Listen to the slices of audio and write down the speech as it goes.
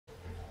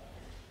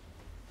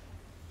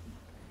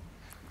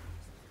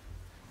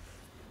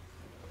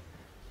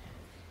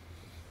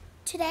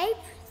Today's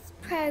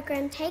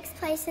program takes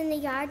place in the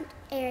yard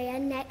area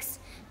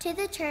next to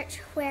the church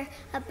where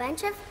a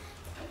bunch of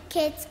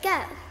kids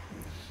go.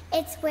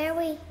 It's where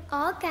we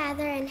all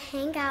gather and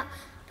hang out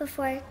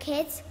before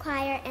kids,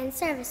 choir, and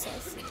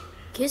services.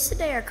 Kids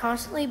today are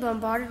constantly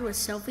bombarded with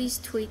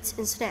selfies, tweets,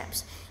 and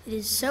snaps. It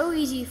is so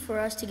easy for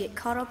us to get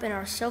caught up in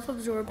our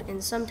self-absorbed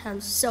and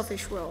sometimes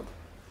selfish world.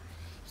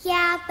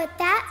 Yeah, but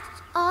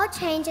that all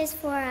changes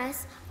for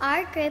us,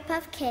 our group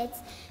of kids,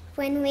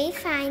 when we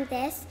find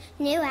this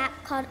new app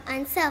called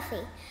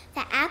Unselfie.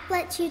 The app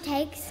lets you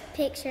take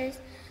pictures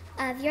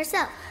of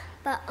yourself,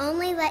 but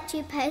only lets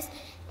you post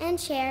and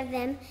share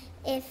them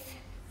if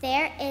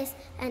there is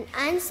an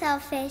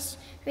unselfish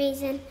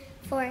reason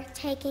for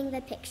taking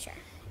the picture.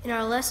 In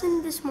our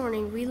lesson this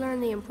morning, we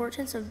learned the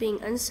importance of being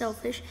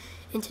unselfish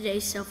in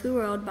today's selfie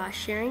world by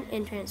sharing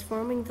and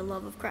transforming the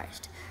love of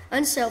Christ.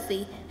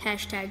 Unselfie,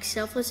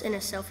 #selfless in a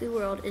selfie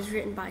world, is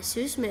written by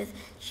Sue Smith,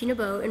 Sheena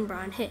Bowe, and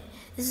Brian Hitt.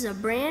 This is a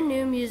brand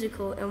new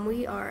musical, and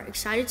we are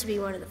excited to be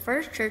one of the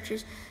first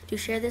churches to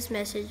share this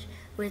message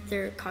with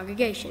their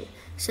congregation.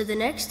 So the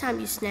next time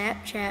you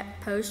snap, chat,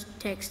 post,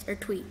 text, or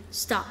tweet,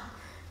 stop.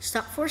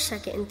 Stop for a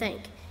second and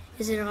think.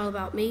 Is it all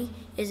about me?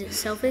 Is it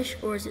selfish,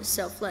 or is it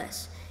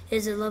selfless?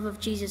 Is the love of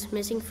Jesus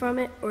missing from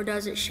it, or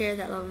does it share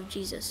that love of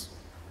Jesus?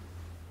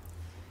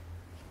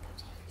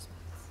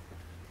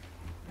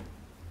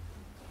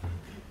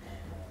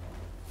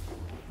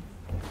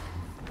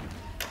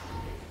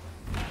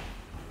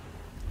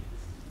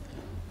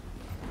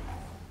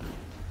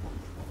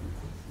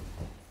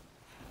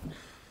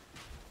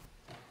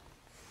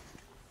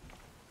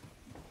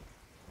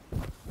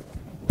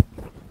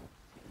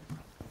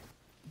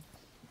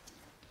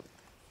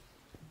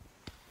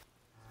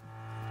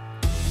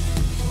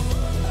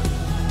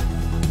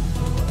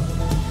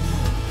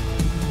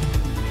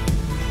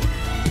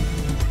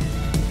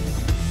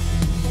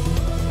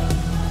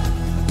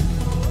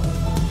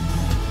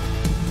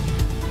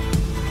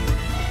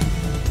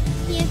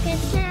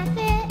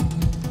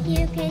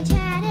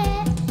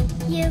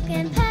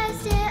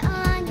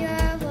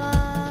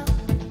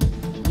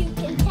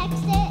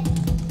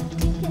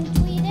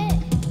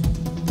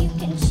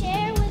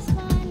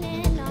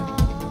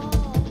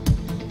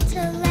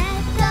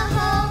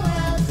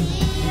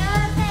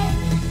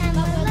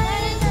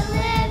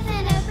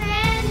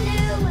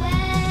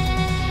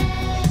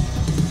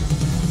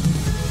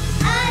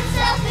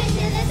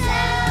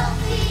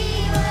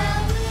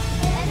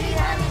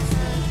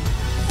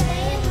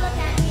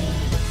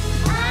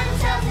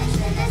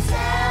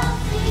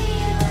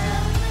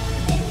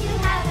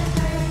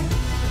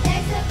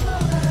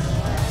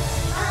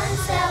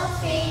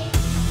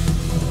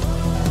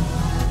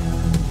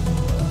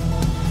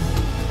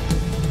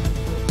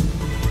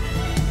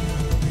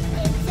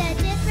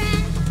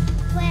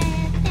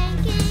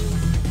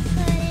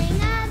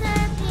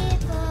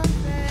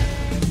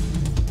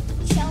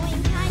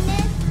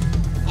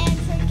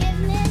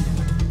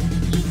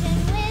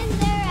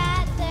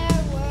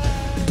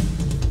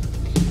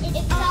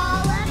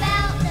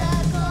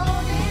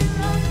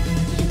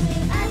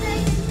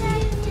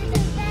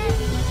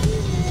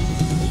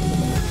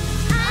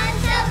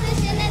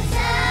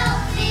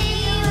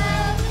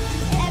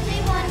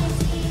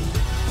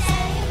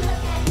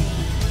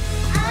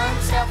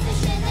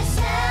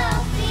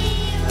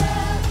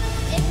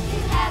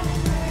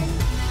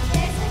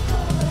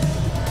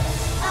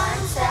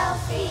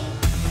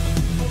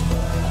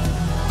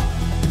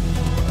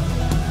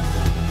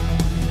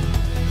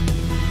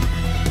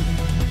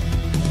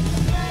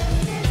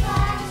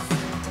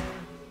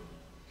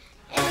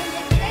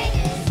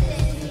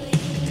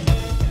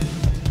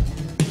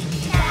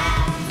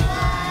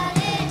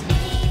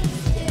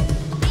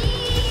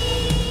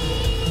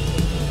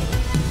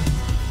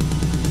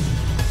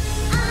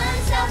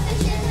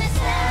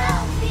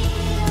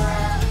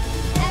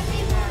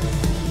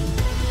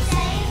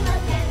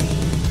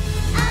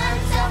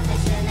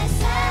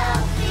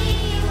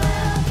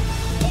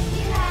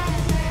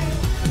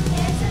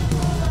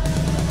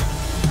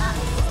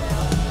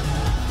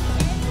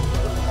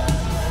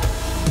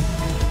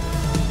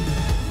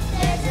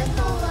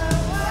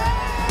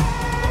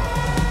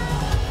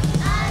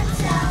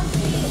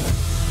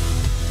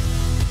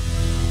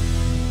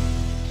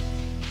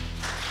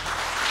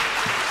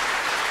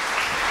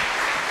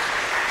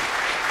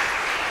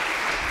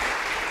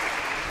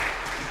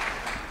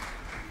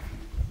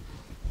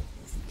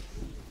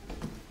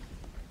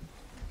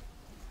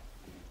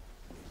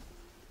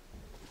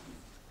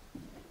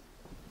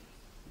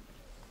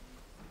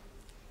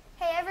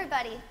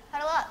 Everybody,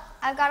 huddle up.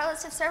 I've got a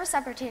list of service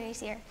opportunities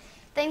here.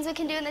 Things we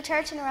can do in the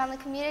church and around the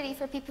community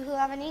for people who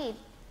have a need.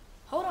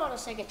 Hold on a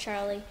second,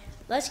 Charlie.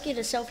 Let's get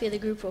a selfie of the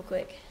group real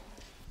quick.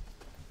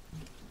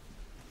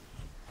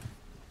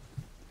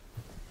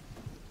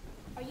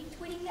 Are you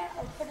tweeting that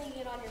or putting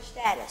it on your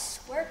status?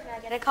 Where can I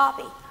get a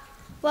copy?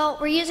 Well,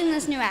 we're using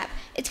this new app.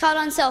 It's called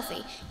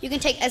Unselfie. You can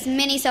take as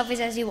many selfies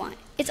as you want.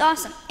 It's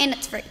awesome, and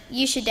it's free.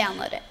 You should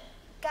download it.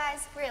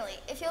 Guys, really,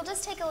 if you'll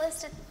just take a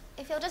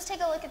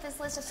look at this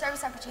list of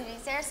service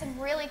opportunities, there are some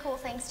really cool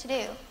things to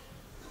do.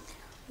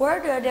 Where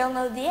do I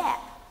download the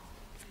app?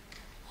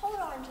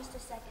 Hold on just a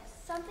second.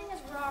 Something is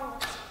wrong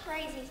with this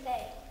crazy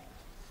thing.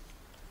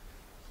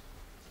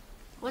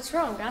 What's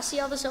wrong? I see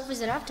all the selfies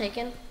that I've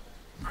taken.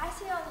 I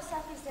see all the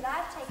selfies that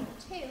I've taken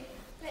too,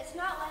 but it's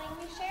not letting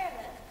me share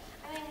them.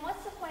 I mean,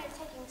 what's the point of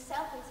taking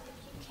selfies if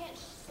you can't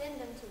send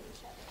them to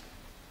each other?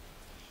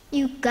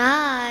 You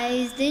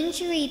guys, didn't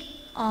you read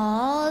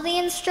all the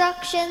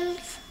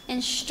instructions?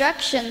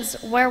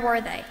 Instructions? Where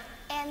were they?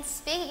 And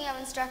speaking of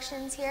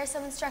instructions, here are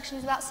some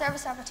instructions about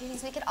service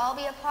opportunities we could all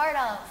be a part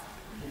of.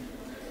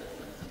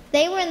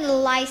 They were in the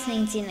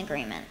licensing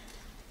agreement.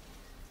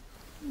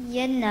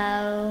 You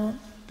know,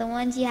 the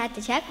ones you had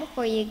to check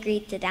before you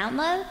agreed to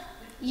download.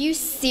 You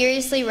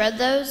seriously read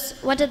those?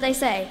 What did they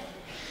say?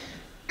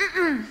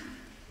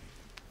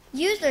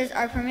 Users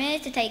are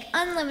permitted to take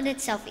unlimited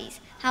selfies.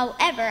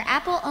 However,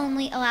 Apple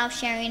only allows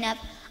sharing of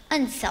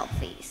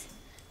unselfies.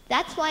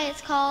 That's why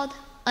it's called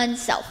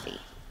Unselfie.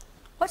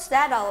 What's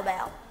that all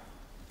about?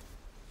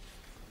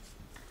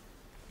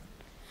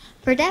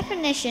 For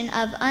definition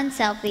of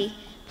unselfie,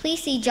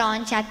 please see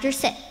John chapter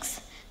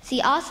 6.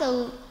 See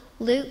also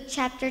Luke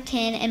chapter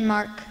 10 and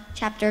Mark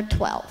chapter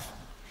 12.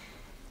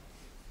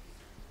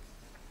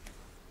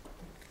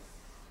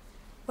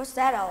 What's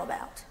that all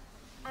about?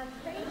 I'm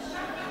pretty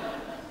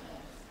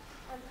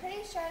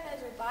sure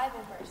those are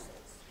Bible verses.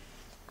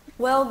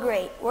 Well,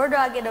 great. Where do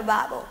I get a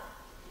Bible?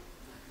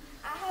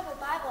 I have a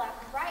Bible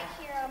app right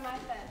here on my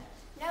phone.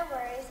 No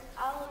worries,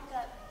 I'll look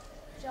up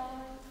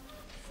John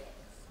 6.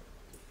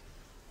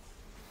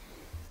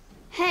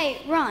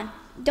 Hey, Ron,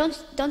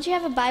 don't you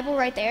have a Bible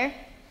right there?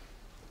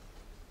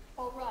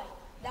 Oh, right.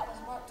 That was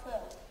Mark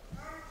 12.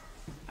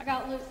 I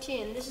got Luke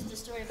 10. This is the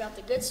story about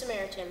the Good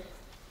Samaritan.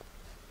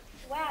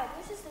 Wow,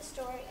 this is the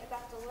story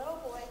about the little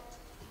boy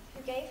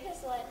who gave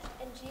his lunch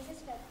and Jesus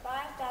fed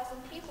 5,000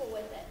 people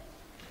with it.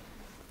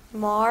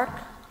 Mark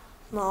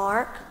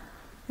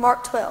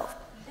 12.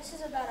 This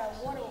is about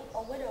a widow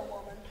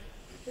woman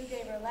who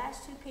gave her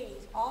last 2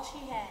 pennies, all she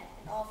had,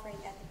 an offering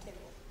at the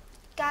temple.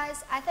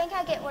 Guys, I think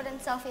I get what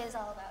Unselfie is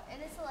all about,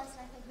 and it's a lesson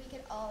I think we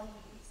could all use.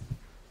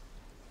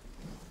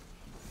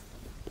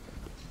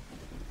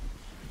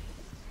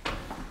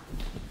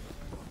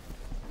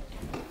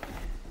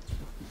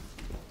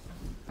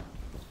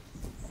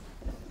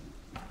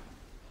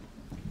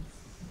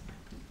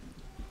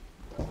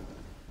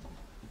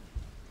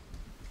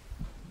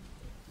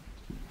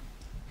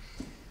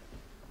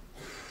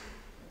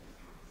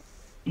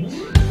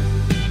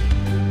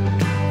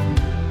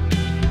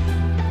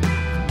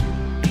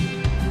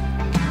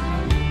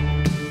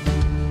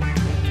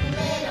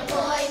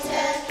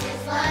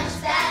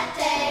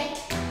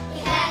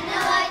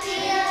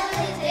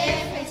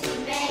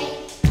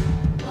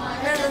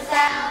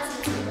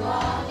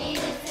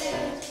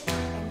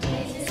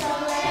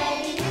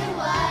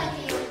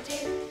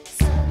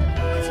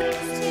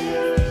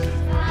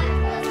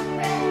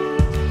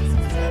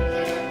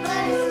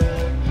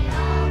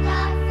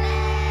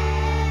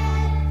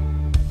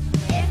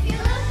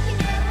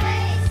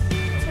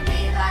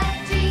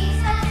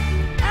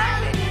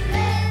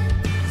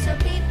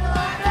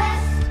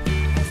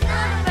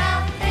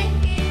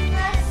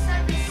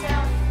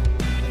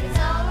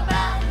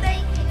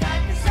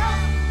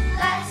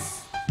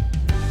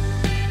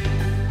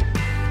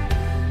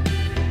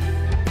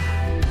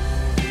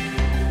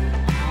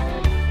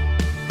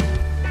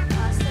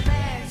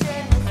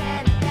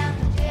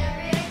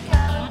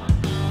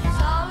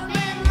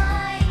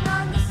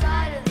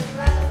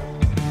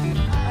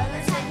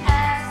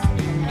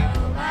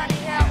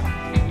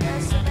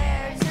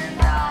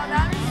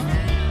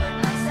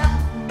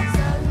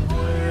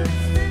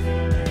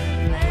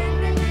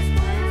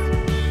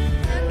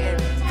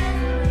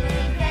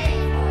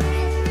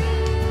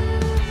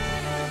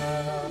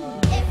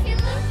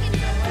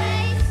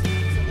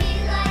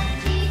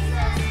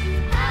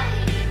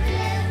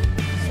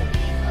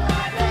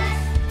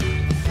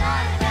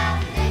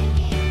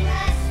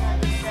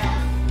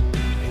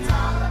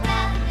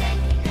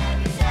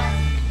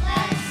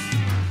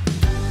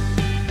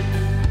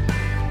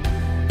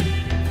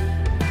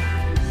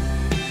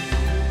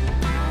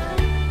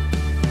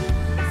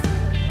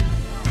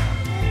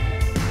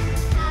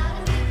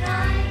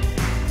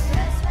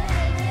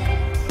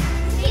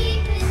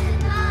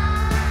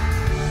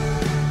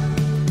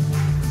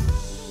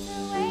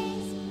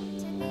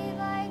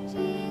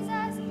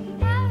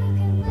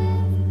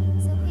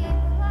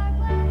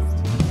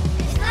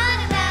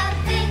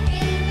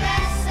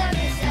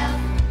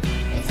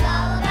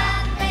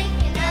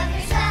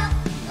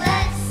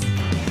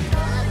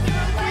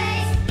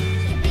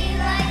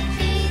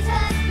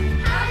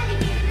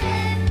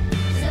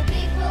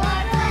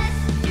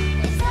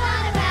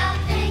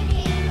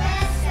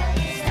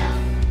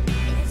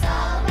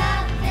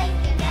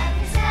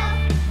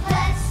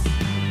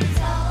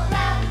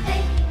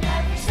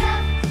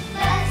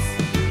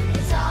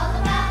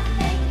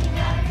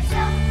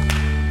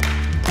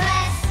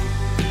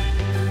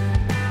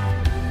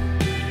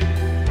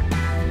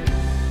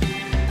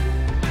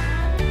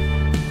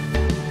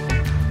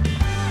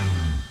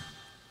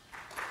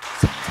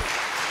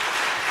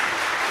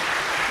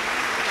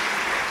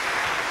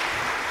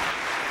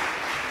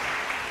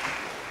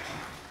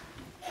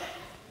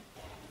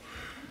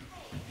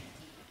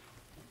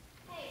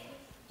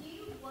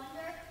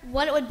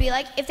 what it would be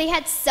like if they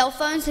had cell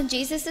phones in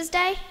Jesus'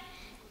 day?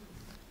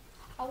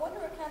 I wonder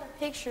what kind of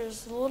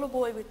pictures the little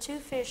boy with 2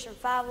 fish and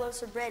 5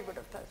 loaves of bread would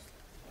have posted.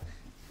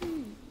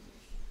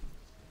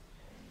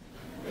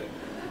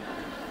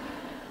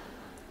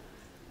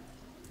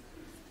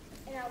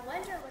 And I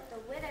wonder what the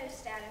widow's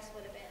status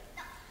would have been.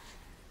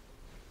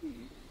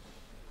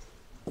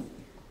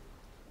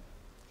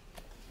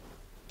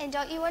 And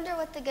don't you wonder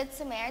what the Good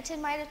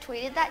Samaritan might have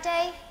tweeted that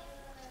day?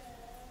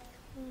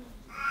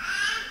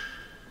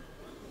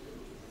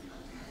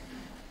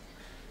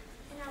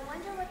 And I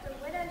wonder what the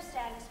widow's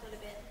status would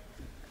have been.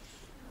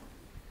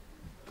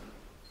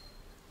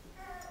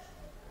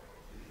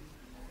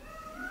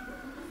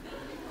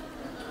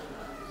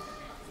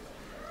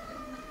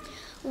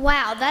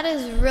 Wow, that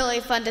is really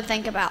fun to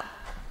think about.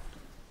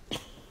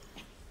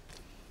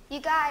 You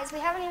guys, we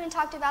haven't even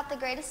talked about the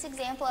greatest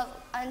example of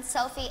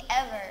unselfie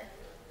ever.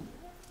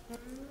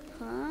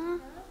 Huh?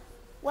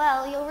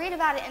 Well, you'll read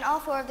about it in all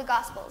 4 of the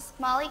Gospels.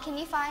 Molly, can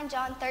you find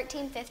John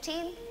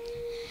 13:15?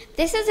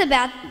 This is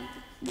about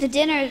the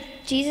dinner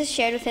Jesus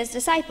shared with his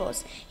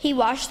disciples. He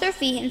washed their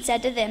feet and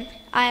said to them,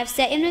 I have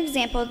set you an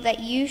example that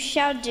you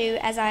shall do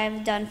as I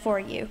have done for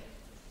you.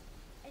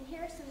 And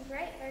here are some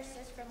great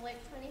verses from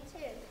Luke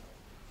 22.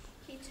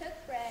 He took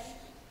bread,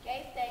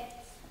 gave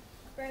thanks,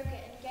 broke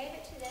it, and gave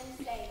it to them,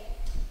 saying,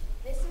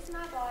 This is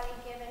my body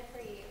given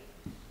for you.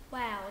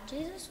 Wow,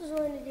 Jesus was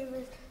willing to give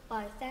his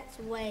life. That's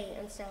way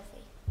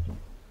unselfie.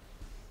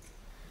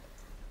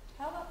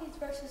 How about these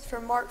verses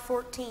from Mark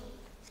 14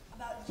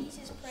 about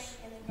Jesus praying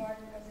in the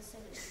Garden of the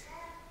City?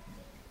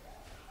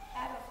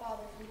 Abba,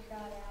 Father, he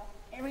cried out,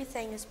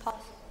 everything is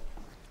possible.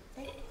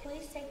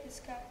 Please take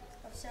this cup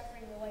of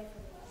suffering away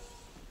from me.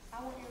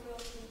 I want your will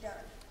to be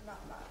done,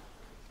 not mine.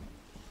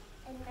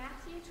 And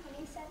Matthew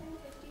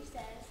 27:50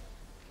 says,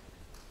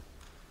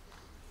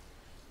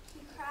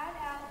 He cried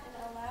out in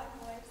a loud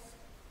voice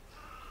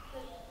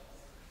for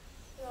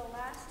the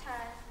last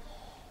time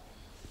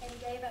and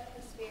gave up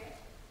his spirit.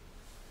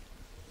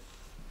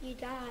 You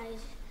guys,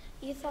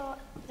 they thought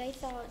they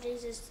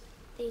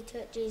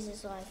took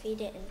Jesus' life. He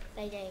didn't.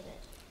 They gave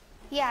it.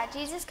 Yeah,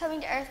 Jesus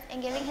coming to earth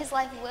and giving his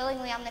life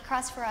willingly on the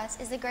cross for us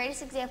is the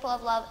greatest example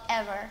of love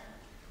ever.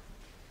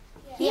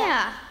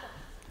 Yeah.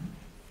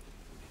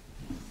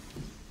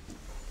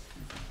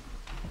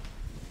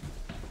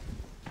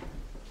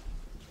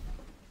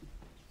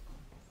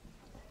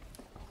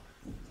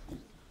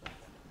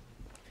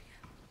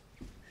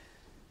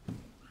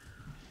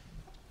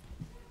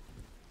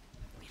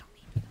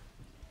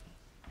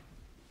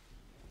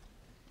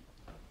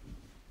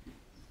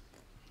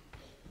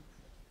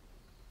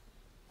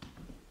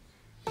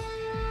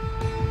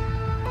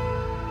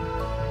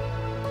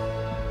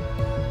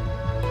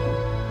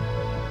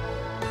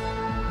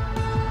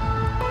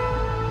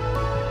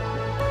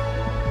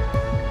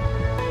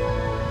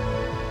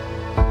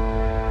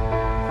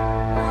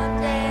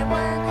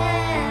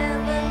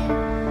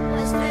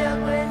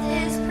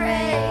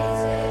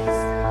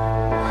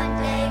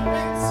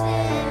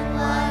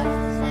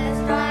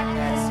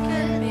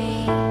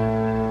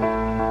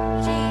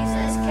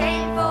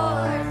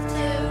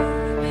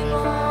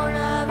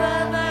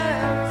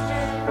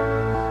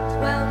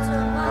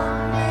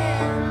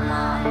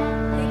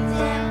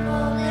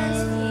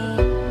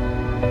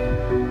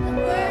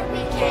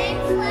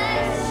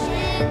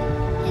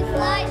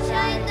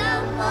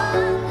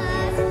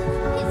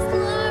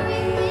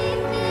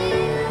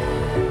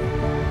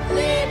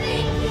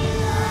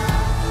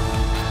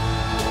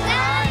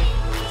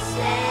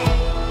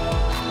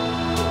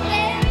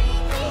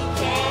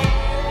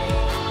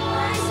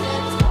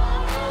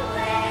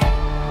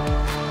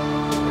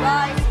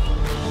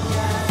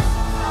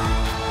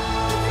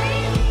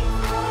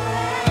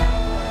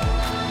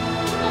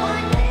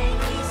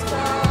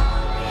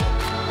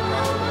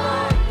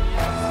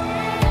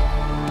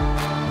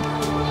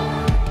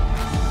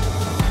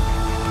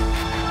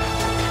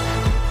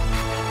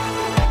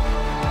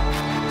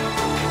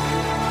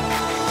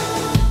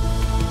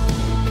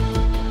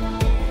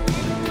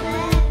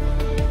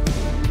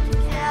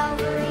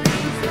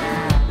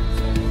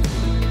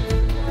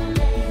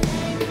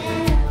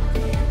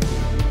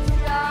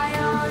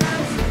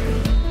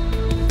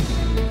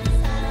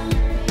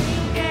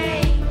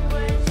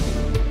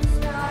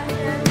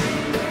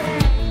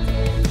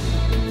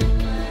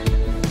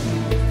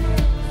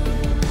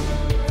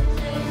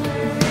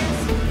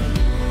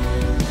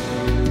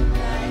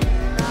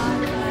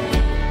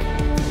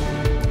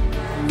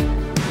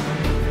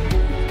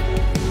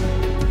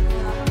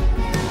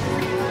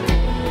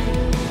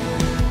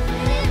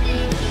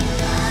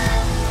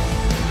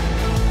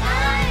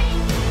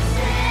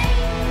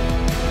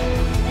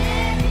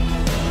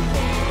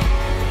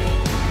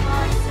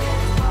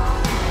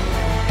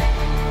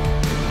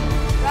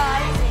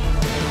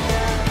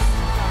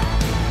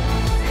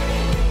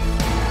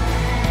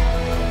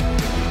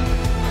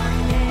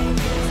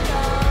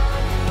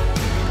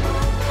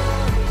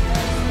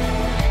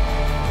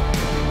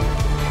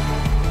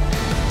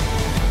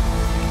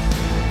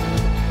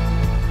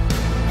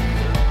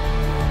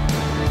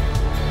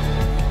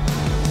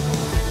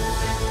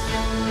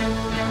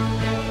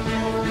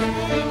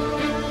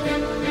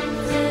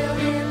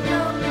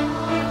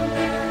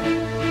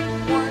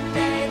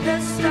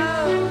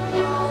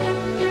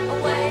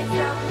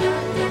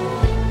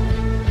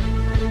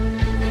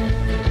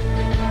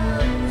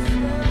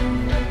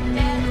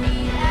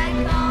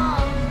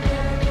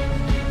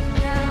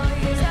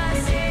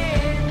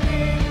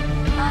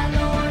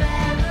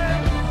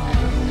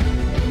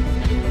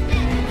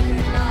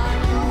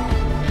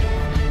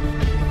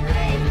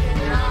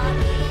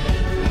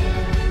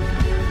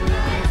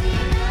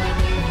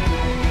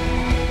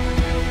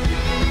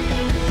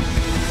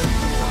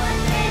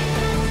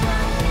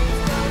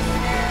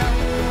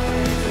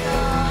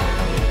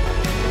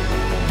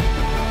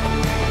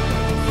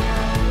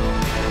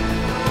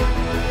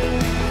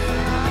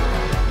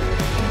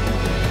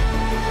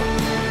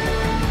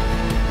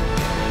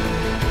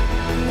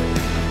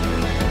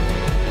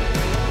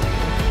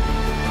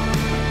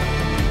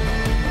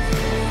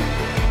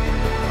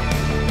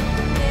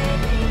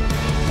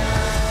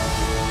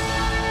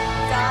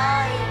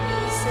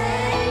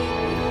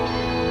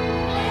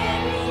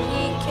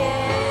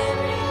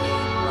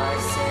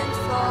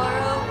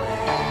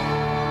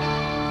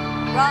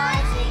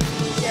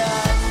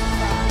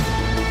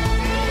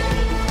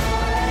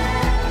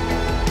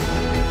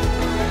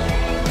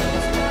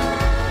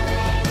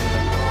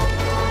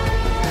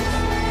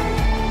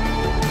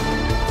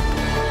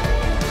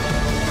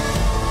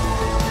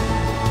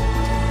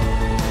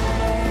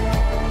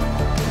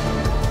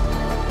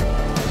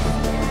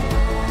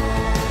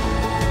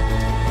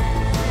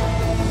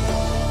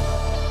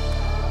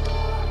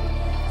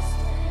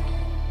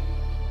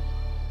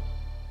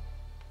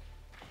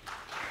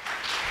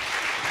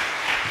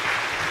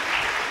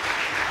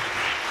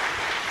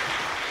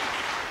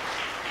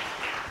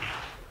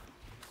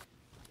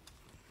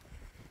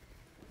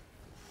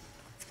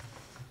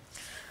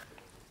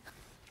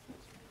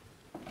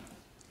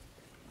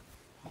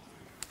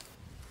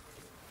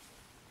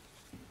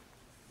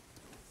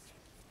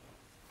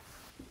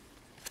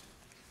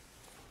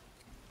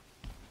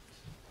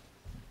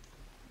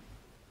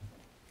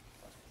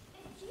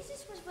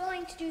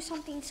 do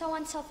something so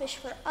unselfish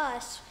for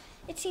us,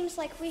 it seems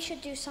like we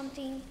should do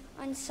something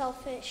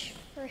unselfish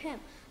for him.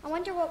 I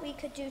wonder what we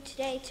could do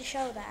today to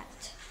show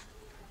that.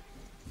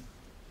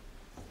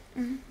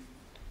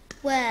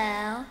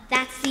 Well,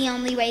 that's the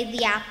only way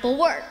the app will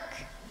work.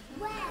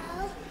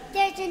 Well,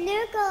 there's a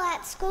new girl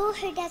at school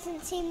who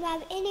doesn't seem to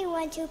have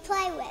anyone to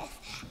play with.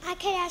 I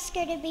could ask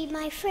her to be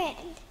my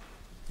friend.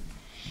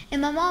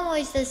 And my mom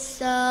always does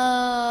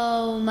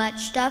so much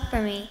stuff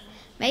for me.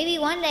 Maybe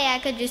one day I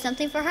could do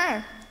something for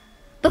her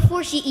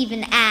before she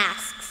even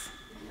asks.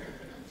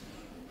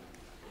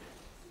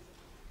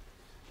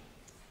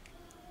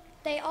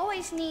 They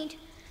always need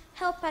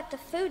help at the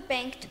food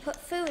bank to put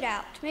food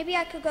out. Maybe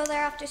I could go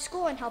there after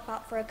school and help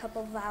out for a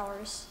couple of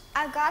hours.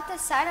 I've got the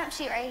sign-up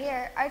sheet right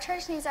here. Our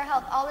church needs our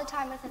help all the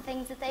time with the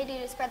things that they do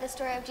to spread the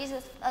story of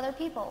Jesus with other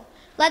people.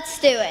 Let's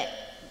do it.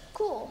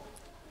 Cool.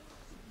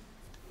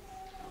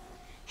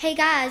 Hey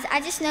guys,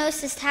 I just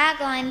noticed this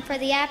tagline for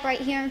the app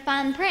right here in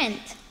fine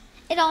print.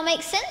 It all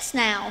makes sense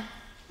now.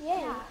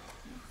 Yeah.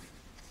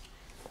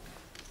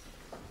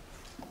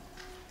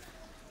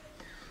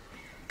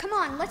 Come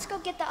on, let's go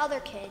get the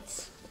other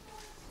kids.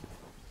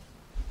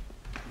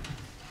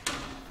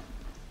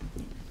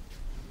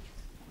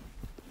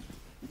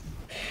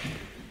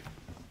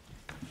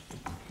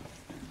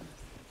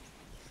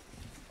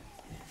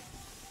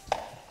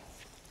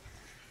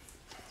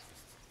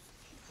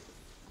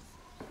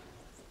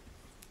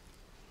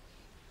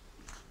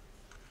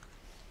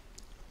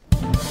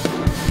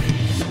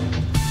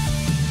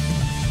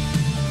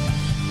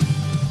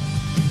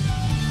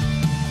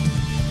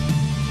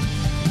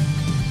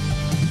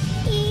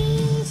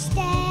 Each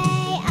day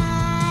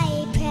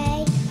I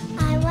pray,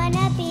 I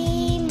wanna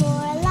be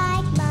more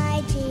like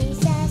my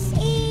Jesus.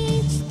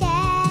 Each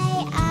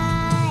day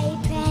I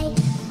pray,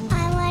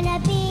 I wanna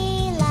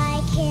be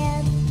like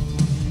him.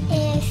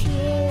 If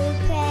you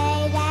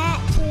pray that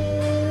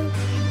too,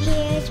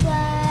 here's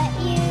what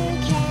you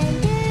can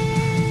do.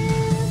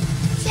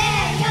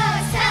 Share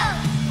yourself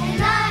and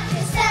not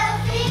your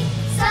selfie.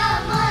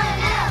 Someone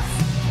else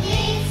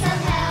needs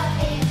some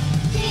helping.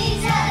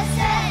 Jesus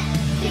said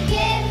to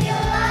give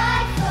your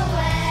life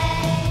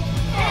away.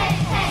 Hey,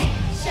 hey,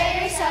 share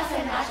yourself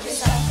and not your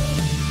selfie.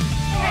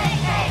 Hey,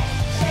 hey,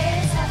 share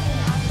yourself and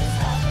not your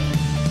selfie.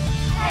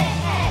 Hey,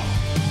 hey.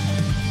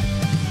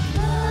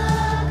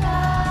 Look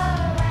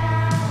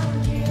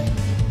around you.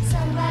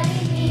 Somebody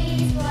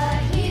needs what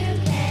you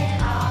can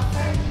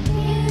offer.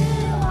 You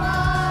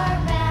are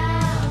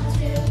bound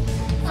to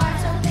find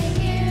something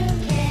you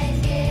can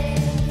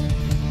give.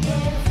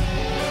 If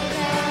you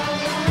come and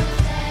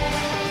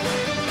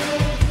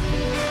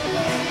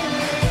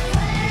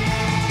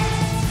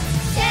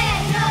share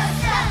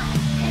yourself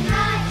and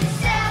not your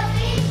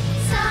selfie.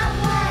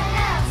 Someone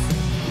else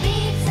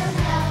needs some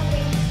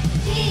helping.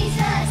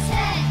 Jesus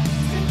said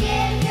to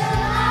give your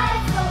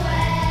life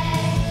away.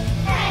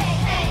 Hey,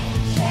 hey,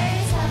 share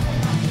yourself and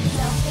not your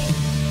selfie.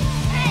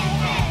 Hey,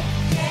 hey,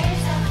 share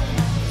yourself and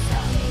not your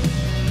selfie.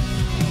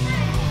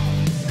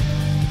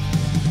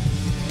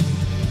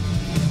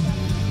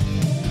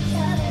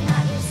 Yourself and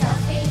not your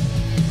selfie.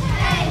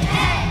 Hey,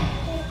 hey.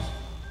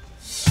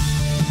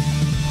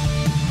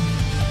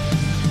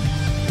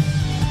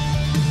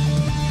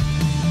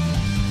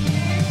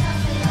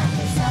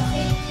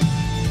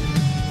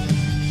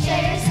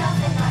 Share yourself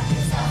and not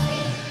your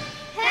selfie.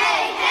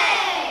 Hey,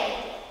 hey!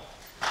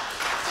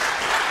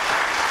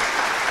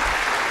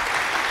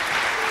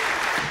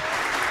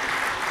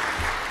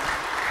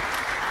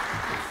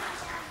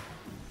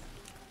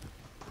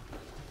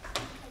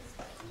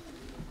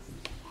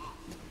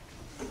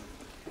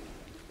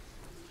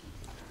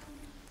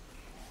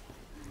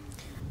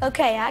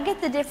 Okay, I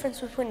get the difference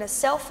between a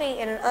selfie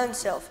and an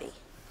unselfie.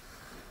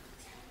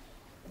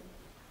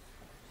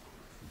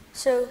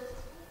 So,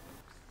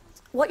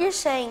 what you're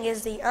saying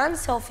is the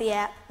Unselfie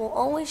app will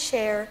only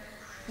share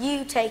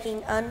you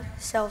taking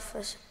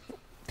unselfish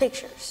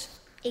pictures.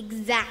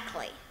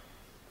 Exactly.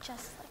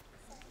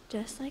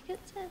 Just like it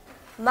said.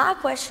 My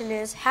question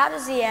is, how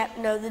does the app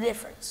know the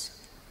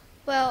difference?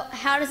 Well,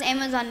 how does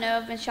Amazon know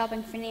I've been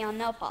shopping for neon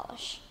nail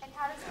polish? And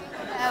how does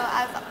Google know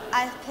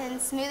I've pinned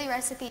smoothie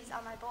recipes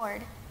on my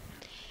board?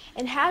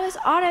 And how does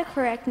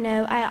autocorrect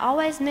know I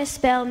always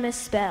misspell?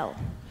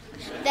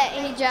 That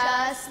you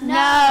just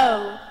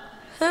No.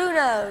 Who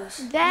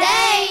knows?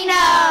 They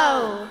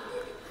know.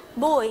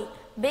 Boy,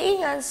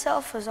 being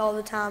unselfish all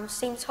the time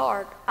seems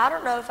hard. I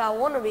don't know if I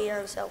want to be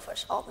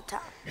unselfish all the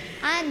time.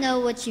 I know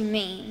what you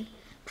mean.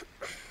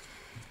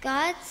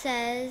 God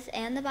says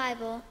in the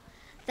Bible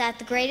that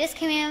the greatest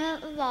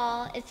commandment of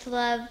all is to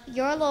love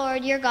your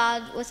Lord, your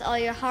God, with all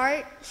your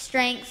heart,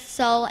 strength,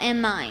 soul,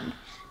 and mind.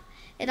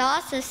 It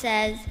also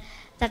says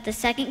that the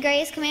second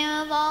greatest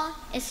commandment of all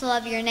is to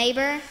love your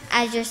neighbor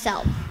as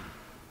yourself.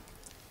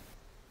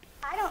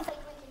 I don't think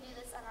we can do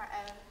this on our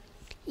own.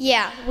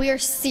 Yeah, we are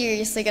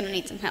seriously going to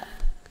need some help.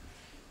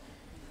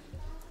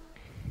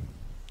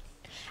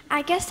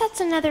 I guess that's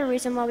another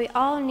reason why we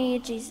all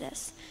need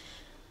Jesus.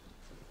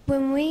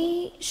 When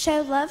we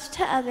show love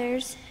to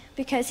others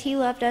because he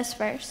loved us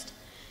first,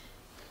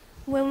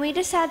 When we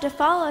decide to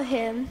follow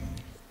him,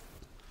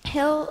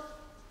 he'll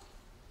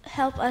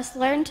help us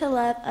learn to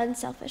love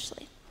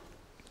unselfishly.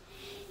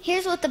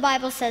 Here's what the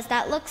Bible says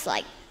that looks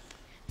like.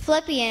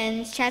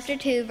 Philippians chapter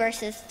 2,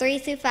 verses 3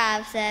 through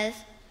 5 says,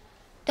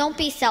 "Don't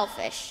be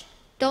selfish.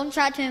 Don't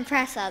try to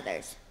impress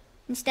others.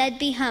 Instead,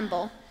 be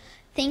humble,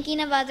 thinking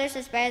of others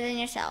as better than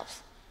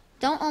yourselves.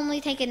 Don't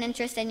only take an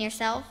interest in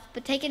yourself,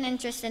 but take an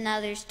interest in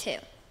others too.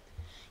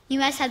 You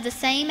must have the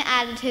same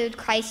attitude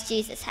Christ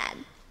Jesus had."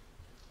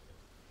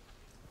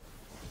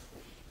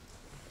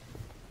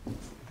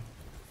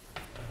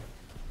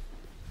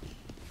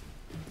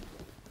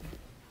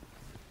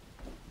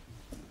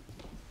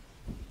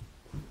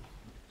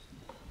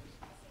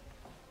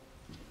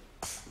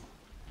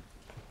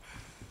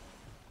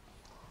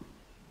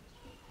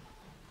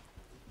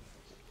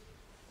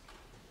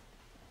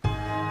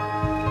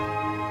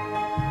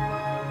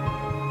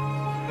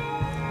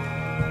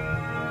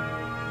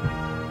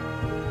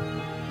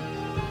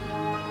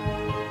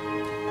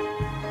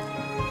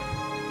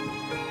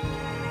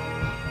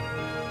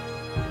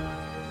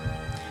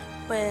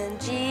 When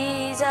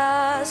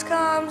Jesus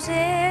comes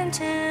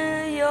into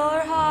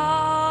your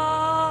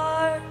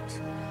heart,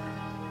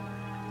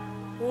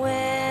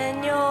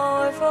 when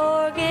you're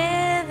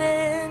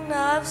forgiven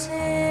of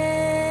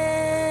sin,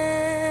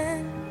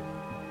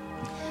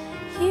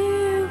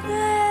 you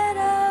get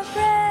a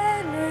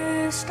brand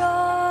new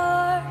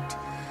start,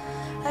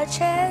 a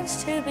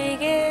chance to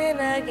begin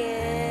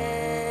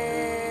again.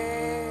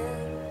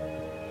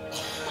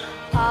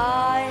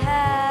 I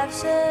have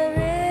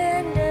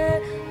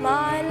surrendered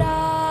my life.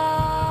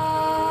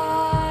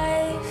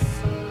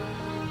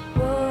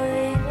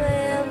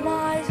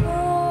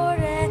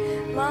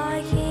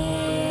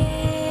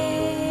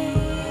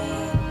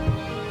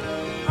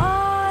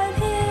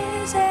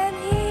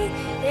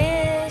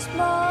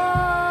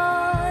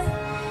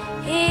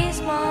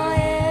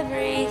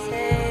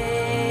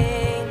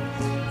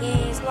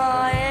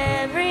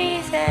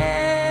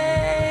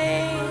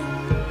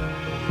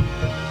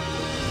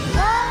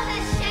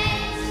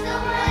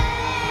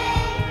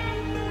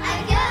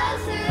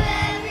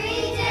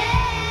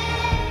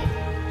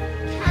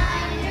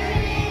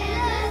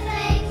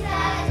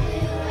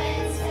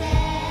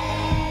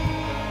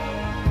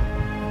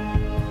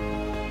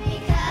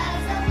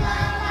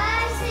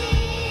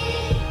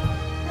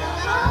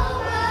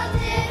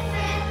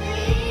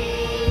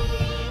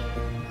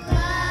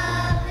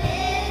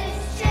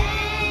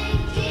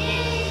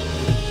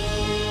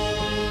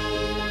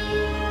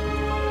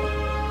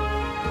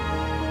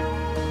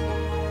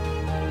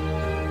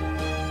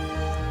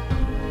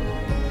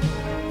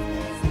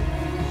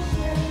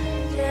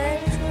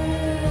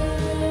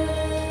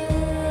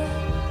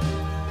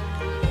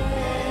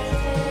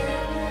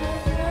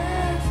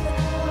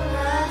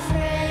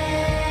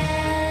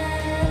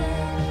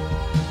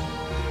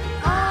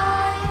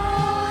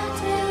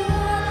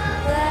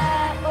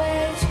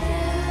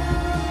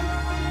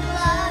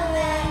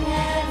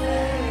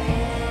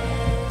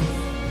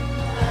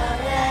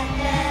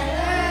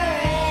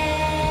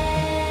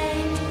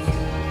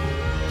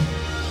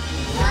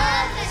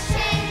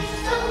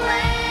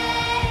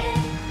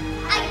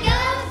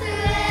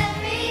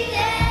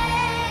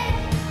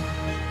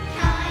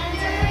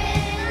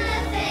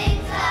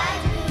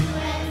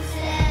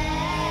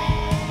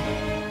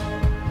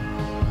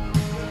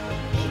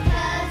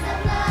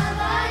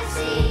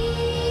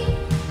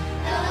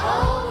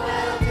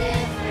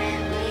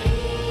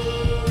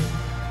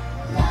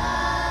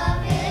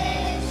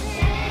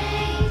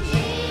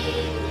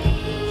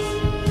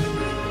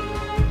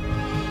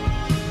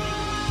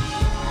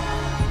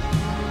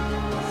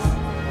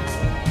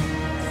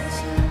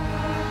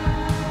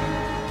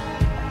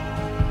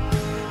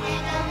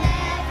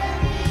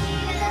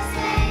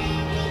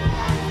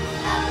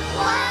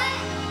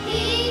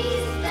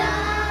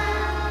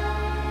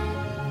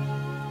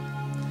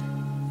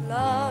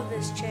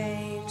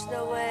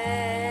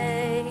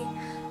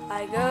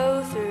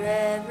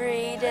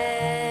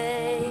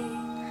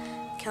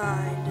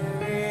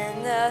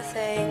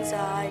 Things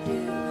I do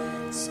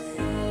and say.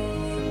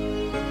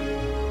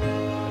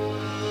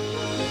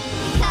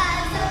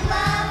 Because of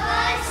love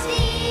I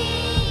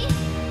see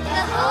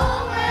the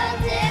whole world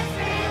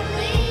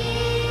differently.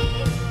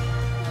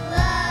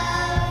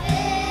 Love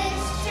is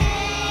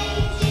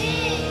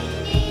changing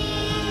me.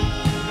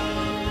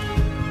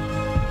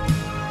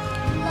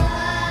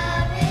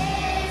 Love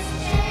is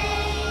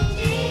changing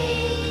me.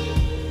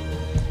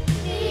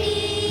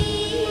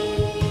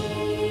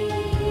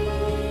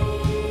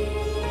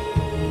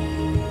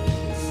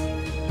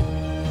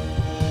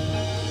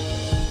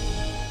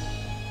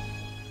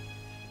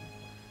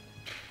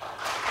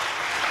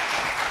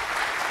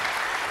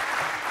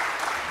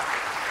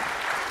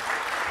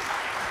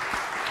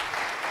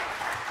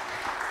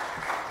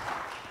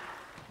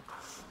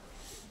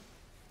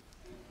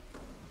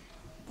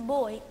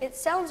 Boy, it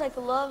sounds like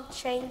love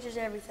changes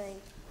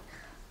everything.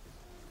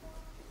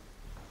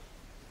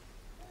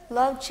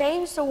 Love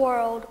changed the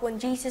world when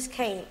Jesus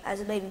came as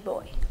a baby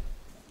boy.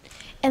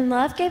 And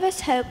love gave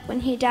us hope when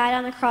he died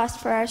on the cross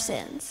for our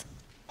sins.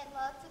 And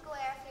love took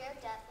away our fear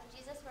of death when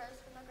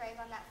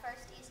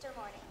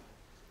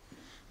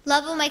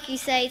Love will make you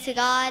say to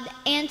God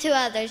and to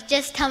others,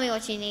 just tell me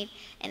what you need,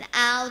 and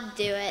I'll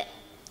do it.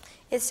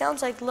 It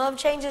sounds like love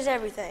changes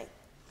everything.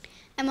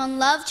 And when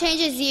love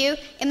changes you,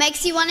 it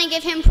makes you want to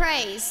give him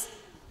praise.